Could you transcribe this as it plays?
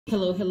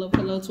Hello, hello,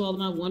 hello to all of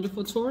my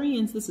wonderful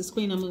Taurians. This is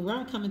Queen Amun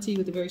Ra coming to you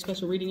with a very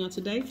special reading on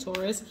today.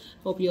 Taurus,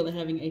 hope you all are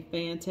having a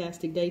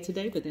fantastic day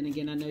today. But then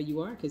again, I know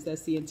you are because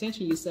that's the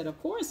intention you set. Of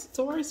course,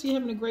 Taurus, you're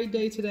having a great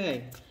day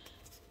today.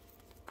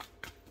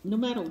 No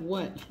matter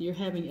what, you're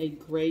having a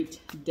great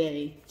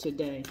day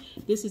today.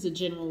 This is a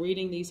general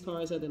reading. These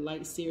cards are the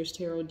Light Seers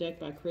Tarot deck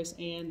by Chris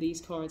Ann. These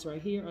cards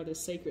right here are the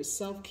Sacred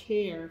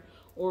Self-Care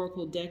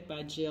Oracle deck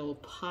by Jill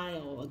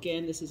Pyle.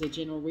 Again, this is a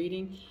general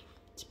reading.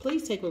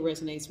 Please take what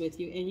resonates with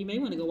you, and you may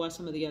want to go watch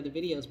some of the other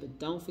videos, but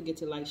don't forget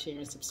to like, share,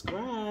 and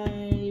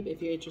subscribe. If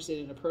you're interested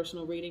in a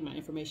personal reading, my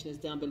information is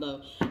down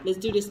below. Let's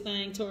do this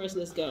thing, Taurus.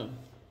 Let's go.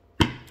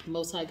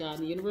 Most High God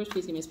in the universe,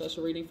 please give me a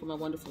special reading for my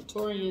wonderful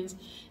Taurians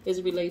as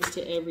it relates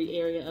to every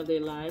area of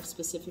their lives,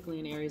 specifically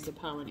in areas of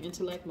power and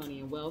intellect, money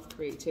and wealth,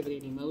 creativity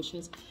and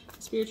emotions,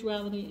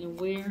 spirituality, and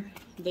where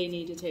they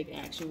need to take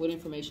action. What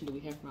information do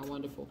we have for my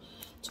wonderful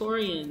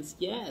Taurians?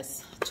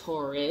 Yes,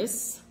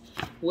 Taurus.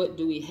 What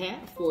do we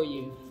have for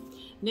you?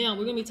 Now,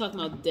 we're going to be talking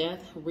about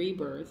death,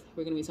 rebirth.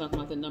 We're going to be talking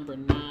about the number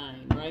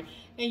 9, right?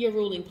 And your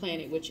ruling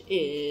planet, which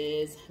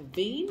is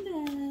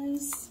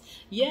Venus.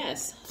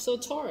 Yes, so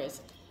Taurus.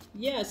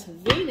 Yes,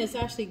 Venus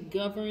actually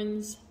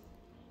governs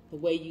the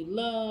way you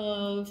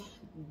love,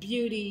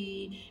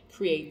 beauty,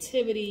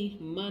 creativity,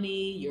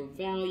 money, your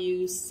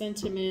values,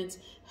 sentiments,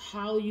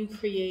 how you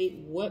create,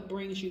 what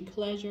brings you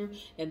pleasure,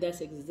 and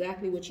that's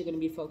exactly what you're going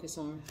to be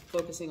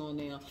focusing on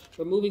now.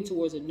 We're moving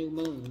towards a new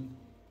moon.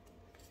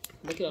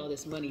 Look at all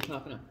this money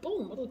popping up.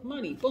 Boom, all this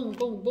money. Boom,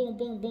 boom, boom,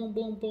 boom, boom,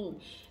 boom, boom.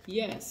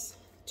 Yes,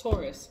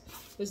 Taurus,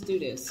 let's do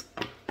this,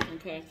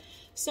 okay?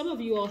 Some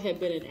of you all have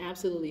been in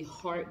absolutely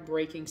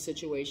heartbreaking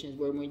situations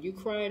where when you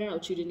cried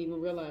out, you didn't even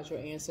realize your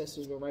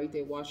ancestors were right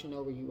there watching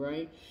over you,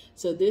 right?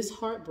 So this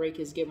heartbreak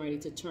is getting ready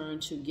to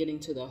turn to getting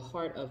to the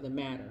heart of the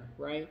matter,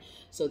 right?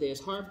 So there's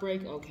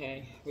heartbreak,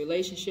 okay.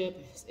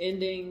 Relationship is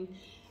ending.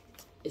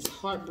 It's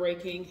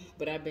heartbreaking,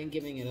 but I've been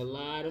giving it a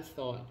lot of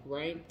thought,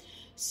 right?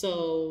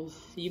 So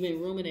you've been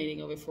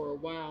ruminating over it for a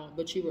while,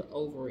 but you were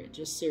over it.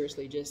 Just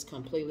seriously, just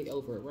completely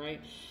over it, right?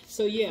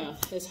 So yeah,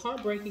 as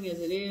heartbreaking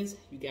as it is,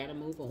 you got to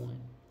move on.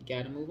 You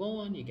got to move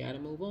on. You got to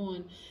move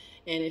on.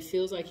 And it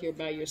feels like you're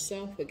by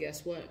yourself, but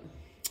guess what?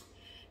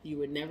 You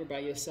were never by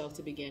yourself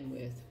to begin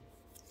with.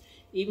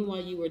 Even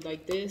while you were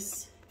like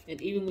this, and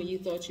even when you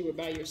thought you were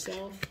by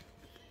yourself,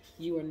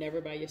 you were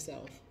never by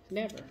yourself.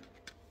 Never.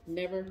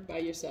 Never by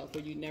yourself, or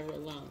you never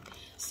alone.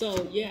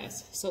 So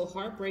yes, so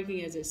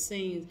heartbreaking as it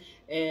seems,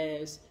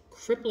 as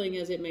crippling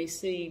as it may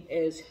seem,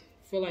 as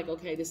feel like,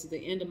 okay, this is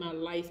the end of my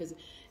life,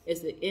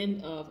 is the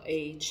end of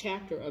a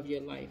chapter of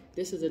your life.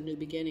 This is a new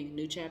beginning,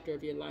 new chapter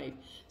of your life.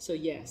 So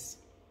yes,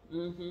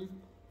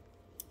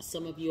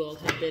 some of you all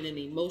have been in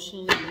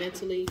emotionally,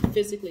 mentally,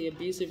 physically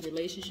abusive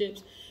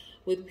relationships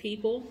with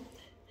people,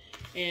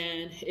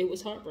 and it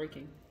was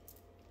heartbreaking.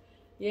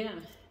 Yeah,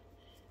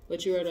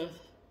 but you're at a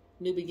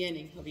new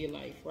beginning of your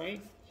life,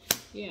 right?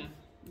 Yeah.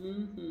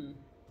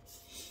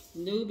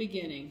 New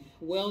beginning,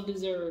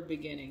 well-deserved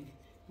beginning,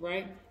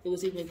 right? It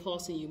was even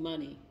costing you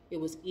money. It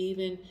was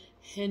even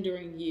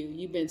hindering you.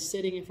 You've been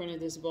sitting in front of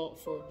this vault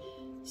for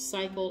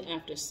cycle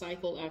after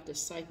cycle after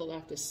cycle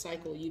after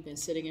cycle. You've been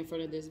sitting in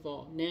front of this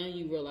vault. Now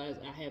you realize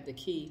I have the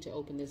key to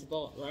open this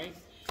vault, right?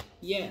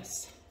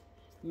 Yes.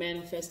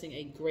 Manifesting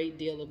a great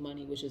deal of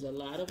money, which is a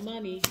lot of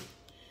money.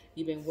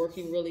 You've been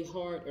working really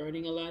hard,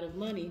 earning a lot of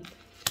money.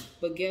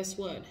 But guess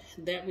what?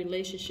 That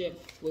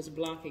relationship was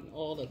blocking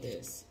all of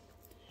this.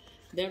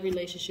 That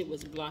relationship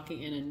was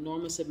blocking an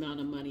enormous amount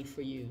of money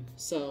for you.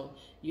 So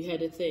you had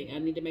to think, I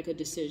need to make a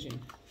decision.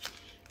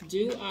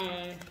 Do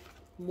I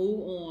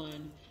move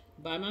on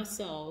by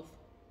myself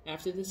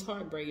after this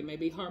heartbreak? It may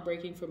be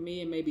heartbreaking for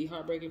me. It may be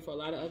heartbreaking for a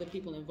lot of other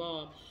people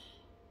involved.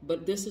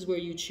 But this is where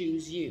you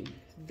choose you.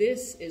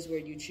 This is where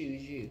you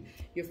choose you.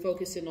 You're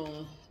focusing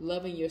on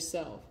loving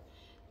yourself.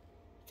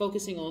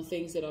 Focusing on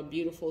things that are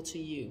beautiful to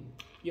you.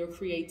 Your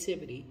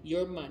creativity,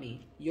 your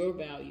money, your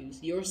values,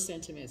 your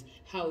sentiments,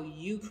 how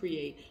you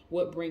create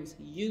what brings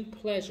you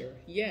pleasure.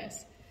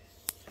 Yes,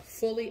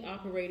 fully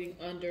operating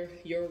under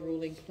your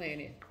ruling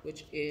planet,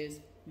 which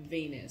is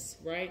Venus,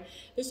 right?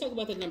 Let's talk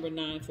about the number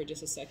 9 for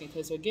just a second,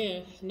 because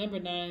again,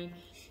 number 9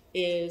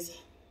 is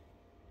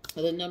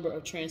the number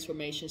of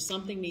transformation.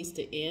 Something needs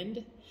to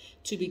end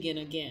to begin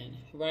again,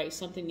 right?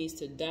 Something needs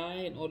to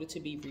die in order to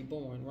be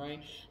reborn,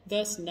 right?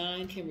 Thus,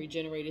 9 can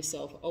regenerate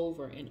itself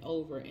over and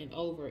over and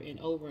over and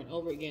over and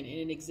over again, and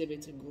it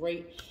exhibits a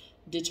great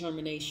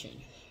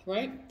determination,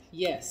 right?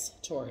 Yes,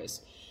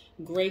 Taurus,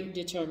 great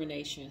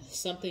determination,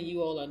 something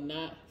you all are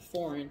not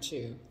foreign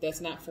to.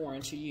 That's not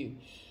foreign to you.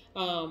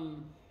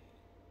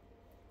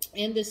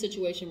 In this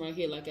situation right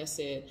here, like I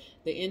said,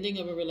 the ending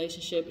of a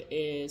relationship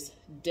is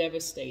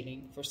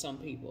devastating for some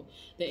people.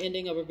 The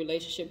ending of a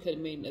relationship could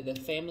mean that the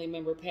family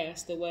member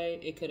passed away.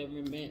 It could have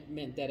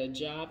meant that a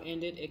job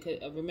ended. It could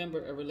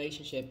remember a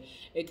relationship.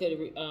 It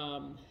could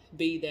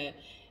be that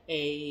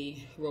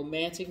a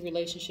romantic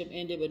relationship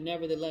ended, but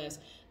nevertheless,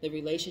 the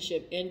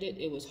relationship ended.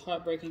 It was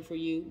heartbreaking for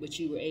you, but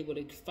you were able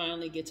to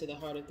finally get to the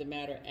heart of the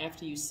matter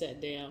after you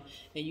sat down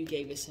and you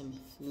gave it some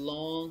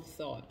long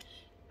thought.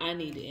 I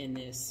need to end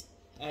this.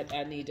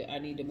 I need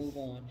to move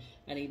on.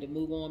 I need to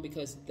move on,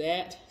 because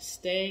that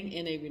staying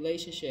in a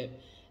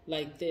relationship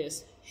like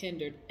this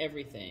hindered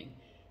everything.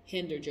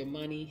 Hindered your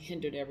money,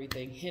 hindered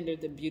everything,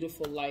 hindered the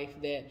beautiful life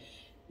that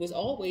has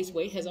always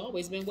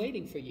been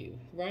waiting for you,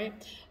 right?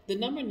 The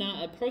number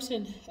 9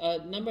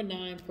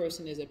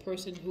 person is a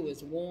person who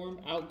is warm,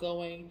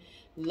 outgoing,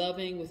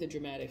 loving, with a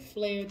dramatic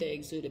flair. They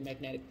exude a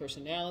magnetic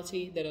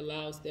personality that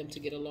allows them to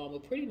get along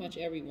with pretty much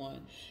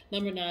everyone.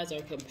 Number 9s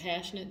are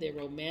compassionate, they're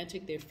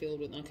romantic, they're filled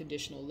with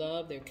unconditional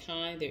love, they're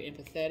kind, they're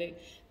empathetic,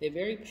 they're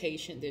very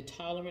patient, they're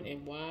tolerant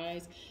and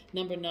wise.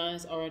 Number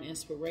 9s are an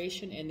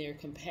inspiration, and they're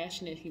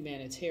compassionate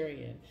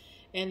humanitarian.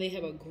 And they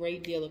have a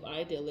great deal of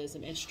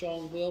idealism and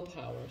strong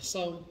willpower.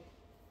 So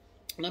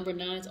number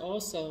 9s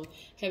also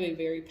have a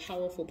very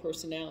powerful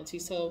personality.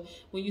 So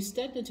when you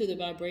stepped into the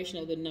vibration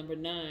of the number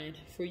 9,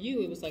 for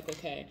you, it was like,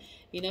 okay,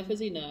 enough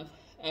is enough.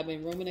 I've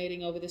been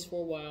ruminating over this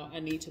for a while. I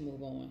need to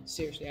move on.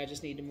 Seriously, I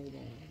just need to move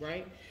on,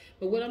 right?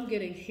 But what I'm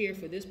getting here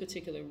for this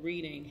particular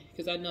reading,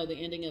 because I know the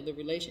ending of the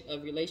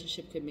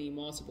relationship could mean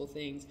multiple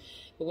things,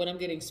 but what I'm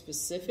getting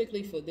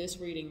specifically for this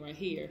reading right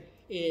here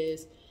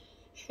is,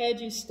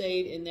 had you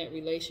stayed in that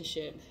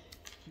relationship,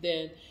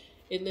 then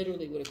it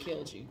literally would have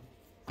killed you.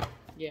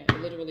 Yeah,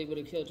 it literally would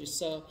have killed you.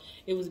 So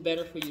it was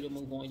better for you to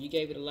move on. You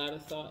gave it a lot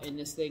of thought, and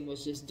this thing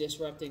was just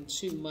disrupting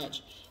too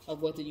much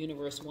of what the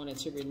universe wanted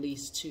to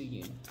release to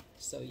you.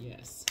 So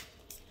yes.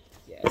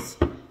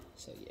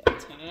 So yeah,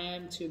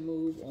 time to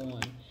move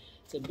on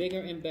to bigger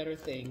and better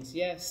things.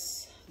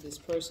 Yes, this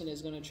person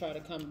is going to try to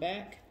come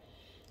back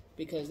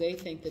because they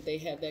think that they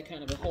have that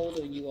kind of a hold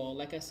on you all.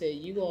 Like I said,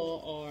 you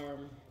all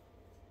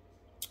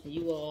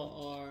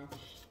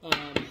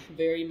are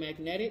very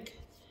magnetic.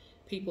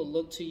 People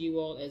look to you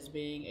all as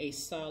being a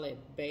solid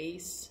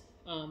base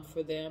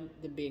for them,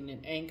 being an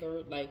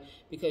anchor, like,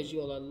 because you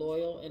all are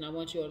loyal. And I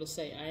want you all to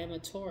say, I am a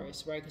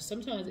Taurus, right? Because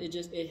sometimes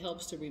it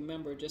helps to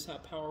remember just how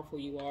powerful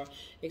you are,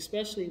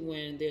 especially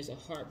when there's a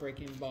heartbreak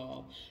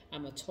involved.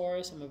 I'm a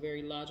Taurus. I'm a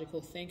very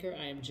logical thinker.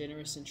 I am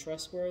generous and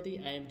trustworthy.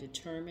 I am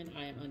determined.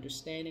 I am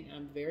understanding.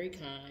 I'm very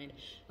kind.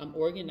 I'm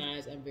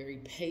organized. I'm very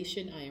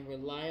patient. I am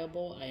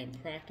reliable. I am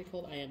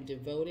practical. I am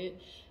devoted.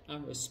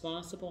 I'm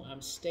responsible.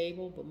 I'm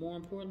stable. But more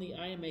importantly,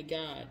 I am a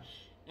God.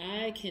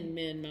 I can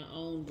mend my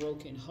own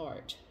broken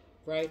heart,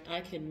 right? I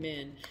can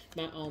mend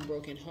my own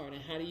broken heart.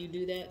 And how do you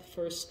do that?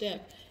 First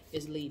step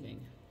is leaving.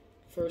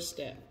 First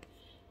step.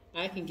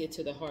 I can get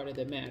to the heart of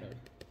the matter.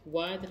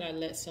 Why did I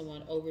let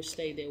someone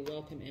overstay their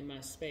welcome in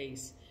my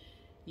space?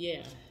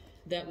 Yeah,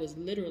 that was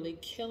literally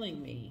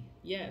killing me.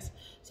 Yes.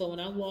 So when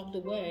I walked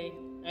away,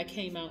 I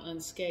came out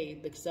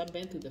unscathed because I've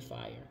been through the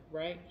fire,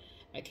 right?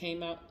 I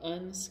came out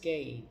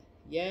unscathed.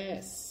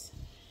 Yes.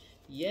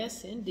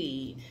 Yes,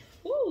 indeed.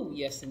 Woo,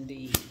 yes,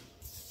 indeed.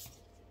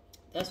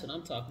 That's what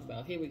I'm talking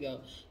about. Here we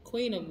go.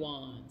 Queen of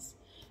Wands.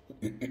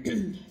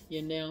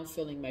 You're now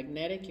feeling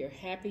magnetic. You're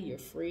happy. You're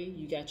free.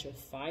 You got your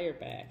fire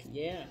back.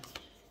 Yeah.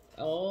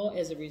 All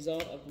as a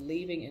result of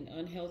leaving an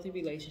unhealthy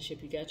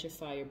relationship. You got your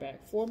fire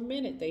back. For a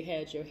minute, they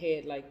had your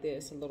head like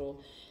this, a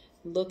little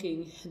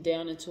looking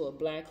down into a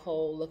black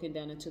hole, looking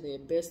down into the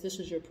abyss. This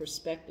was your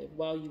perspective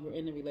while you were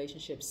in the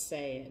relationship,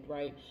 sad,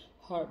 right?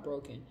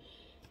 Heartbroken.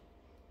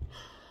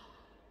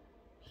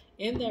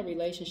 In that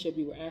relationship,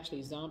 you were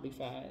actually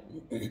zombified.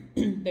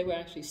 They were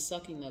actually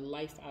sucking the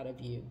life out of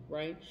you,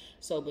 right?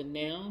 So, but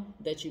now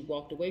that you've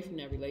walked away from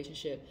that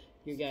relationship,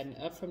 you're getting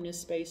up from this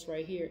space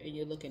right here, and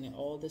you're looking at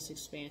all this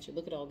expansion.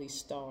 Look at all these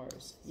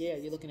stars. Yeah,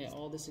 you're looking at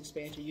all this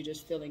expansion. You're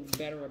just feeling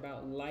better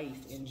about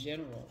life in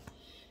general.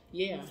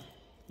 Yeah,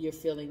 you're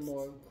feeling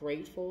more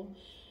grateful.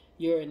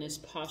 You're in this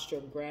posture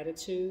of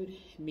gratitude.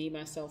 Me,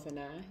 myself, and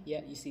I.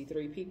 Yeah, you see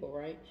 3 people,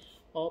 right?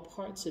 All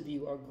parts of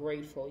you are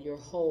grateful. You're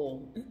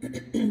whole.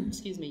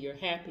 Excuse me. You're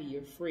happy.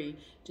 You're free.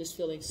 Just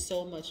feeling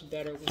so much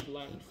better with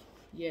life.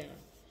 Yeah.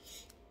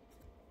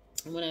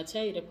 And when I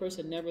tell you, the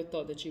person never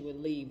thought that you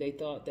would leave. They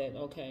thought that,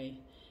 okay,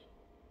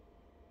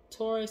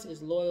 Taurus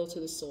is loyal to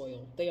the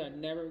soil. They are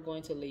never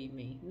going to leave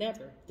me.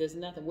 Never. There's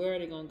nothing. Where are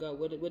they going to go?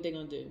 What are they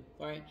going to do?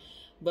 Right?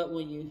 But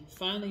when you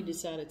finally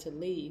decided to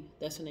leave,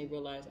 that's when they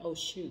realized, oh,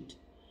 shoot,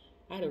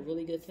 I had a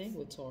really good thing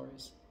with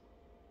Taurus.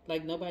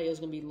 Like, nobody else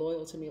going to be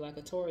loyal to me like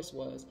a Taurus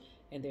was.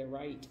 And they're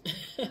right.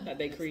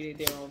 They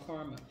created their own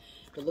karma.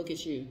 But look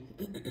at you.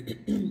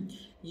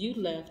 You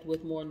left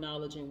with more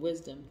knowledge and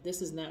wisdom.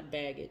 This is not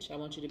baggage. I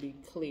want you to be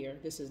clear.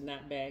 This is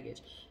not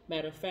baggage.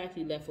 Matter of fact,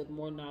 you left with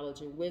more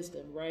knowledge and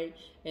wisdom, right?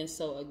 And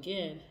so,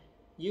 again,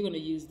 you're going to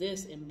use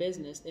this in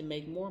business and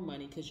make more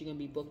money because you're going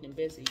to be booked and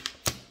busy.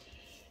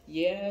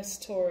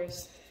 Yes,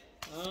 Taurus.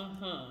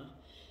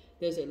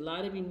 There's a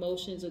lot of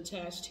emotions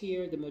attached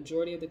here. The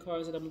majority of the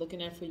cards that I'm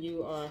looking at for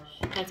you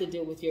have to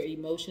deal with your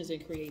emotions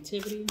and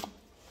creativity.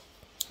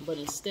 But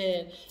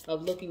instead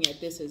of looking at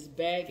this as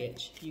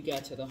baggage, you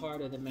got to the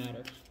heart of the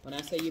matter. When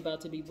I say you're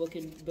about to be booked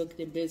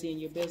and busy in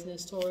your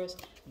business, Taurus,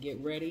 get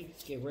ready,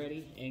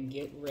 and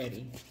get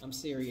ready. I'm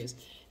serious.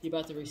 You're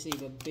about to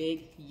receive a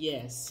big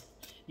yes.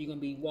 You're going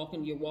to be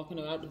you're walking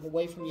out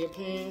away from your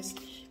past.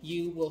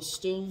 You will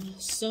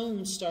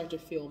soon start to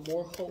feel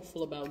more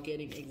hopeful about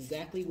getting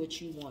exactly what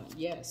you want.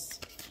 Yes.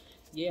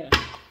 Yeah.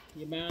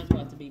 Your mind's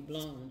about to be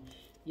blown.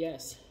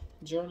 Yes.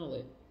 Journal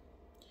it.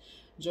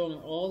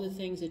 Journal all the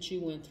things that you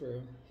went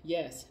through.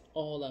 Yes,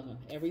 all of them.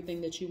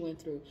 Everything that you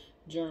went through,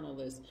 journal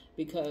this.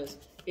 Because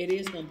it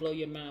is going to blow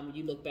your mind when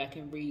you look back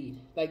and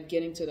read. Like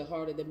getting to the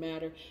heart of the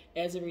matter.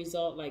 As a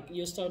result, like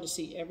you'll start to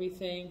see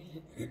everything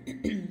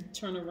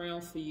turn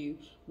around for you.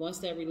 Once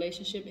that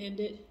relationship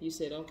ended, you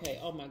said, okay,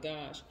 oh my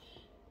gosh,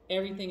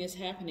 everything is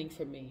happening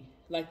for me.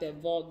 Like that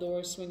vault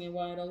door is swinging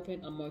wide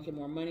open. I'm making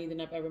more money than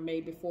I've ever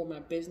made before. My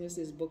business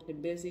is booked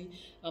and busy.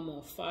 I'm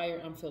on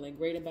fire. I'm feeling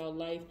great about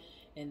life.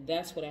 And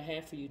that's what I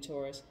have for you,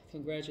 Taurus.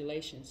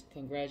 Congratulations,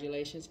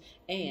 congratulations,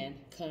 and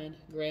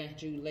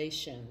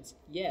congratulations.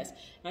 Yes,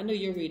 I knew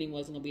your reading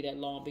wasn't going to be that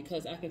long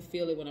because I can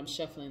feel it when I'm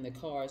shuffling the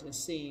cards and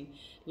seeing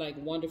like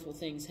wonderful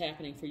things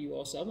happening for you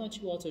also. I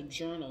want you all to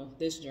journal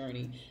this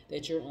journey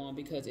that you're on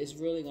because it's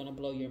really going to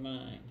blow your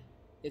mind.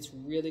 It's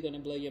really going to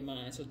blow your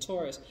mind. So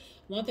Taurus,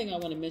 one thing I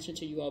want to mention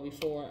to you all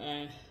before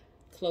I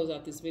close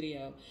out this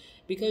video,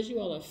 because you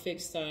all are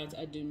fixed signs,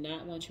 I do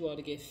not want you all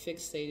to get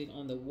fixated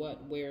on the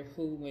what, where,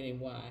 who, when, and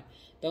why.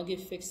 Don't get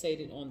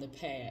fixated on the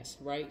past,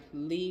 right?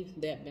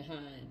 Leave that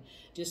behind.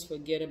 Just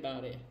forget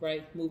about it,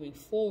 right? Moving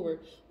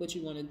forward, what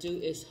you want to do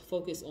is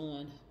focus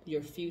on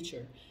your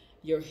future.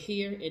 Your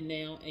here and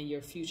now and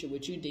your future,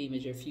 what you deem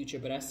as your future,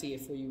 but I see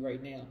it for you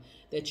right now,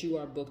 that you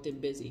are booked and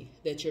busy,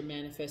 that you're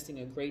manifesting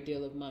a great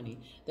deal of money,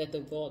 that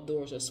the vault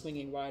doors are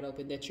swinging wide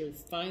open, that you're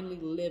finally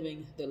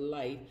living the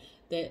life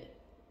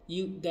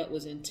that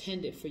was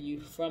intended for you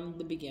from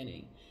the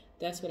beginning.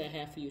 That's what I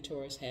have for you,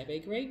 Taurus. Have a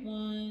great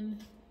one.